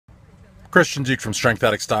Christian Duke from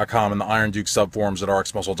StrengthAddicts.com and the Iron Duke subforums at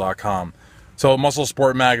rxmuscle.com. So Muscle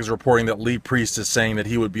Sport Mag is reporting that Lee Priest is saying that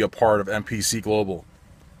he would be a part of NPC Global.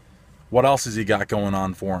 What else has he got going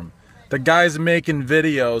on for him? The guy's making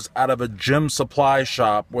videos out of a gym supply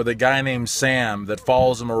shop with a guy named Sam that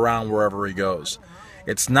follows him around wherever he goes.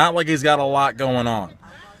 It's not like he's got a lot going on.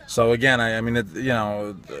 So again, I mean,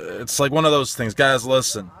 it's like one of those things. Guys,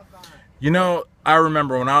 listen. You know, I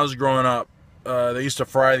remember when I was growing up, they used to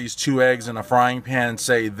fry these 2 eggs in a frying pan and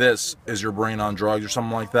say, "This is your brain on drugs," or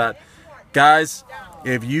something like that. Guys,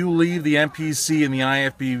 if you leave the NPC and the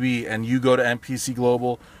IFBB and you go to NPC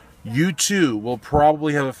Global, you too will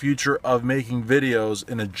probably have a future of making videos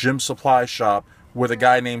in a gym supply shop with a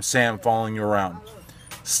guy named Sam following you around.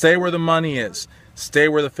 Stay where the money is. Stay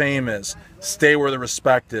where the fame is. Stay where the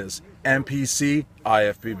respect is. NPC,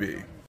 IFBB.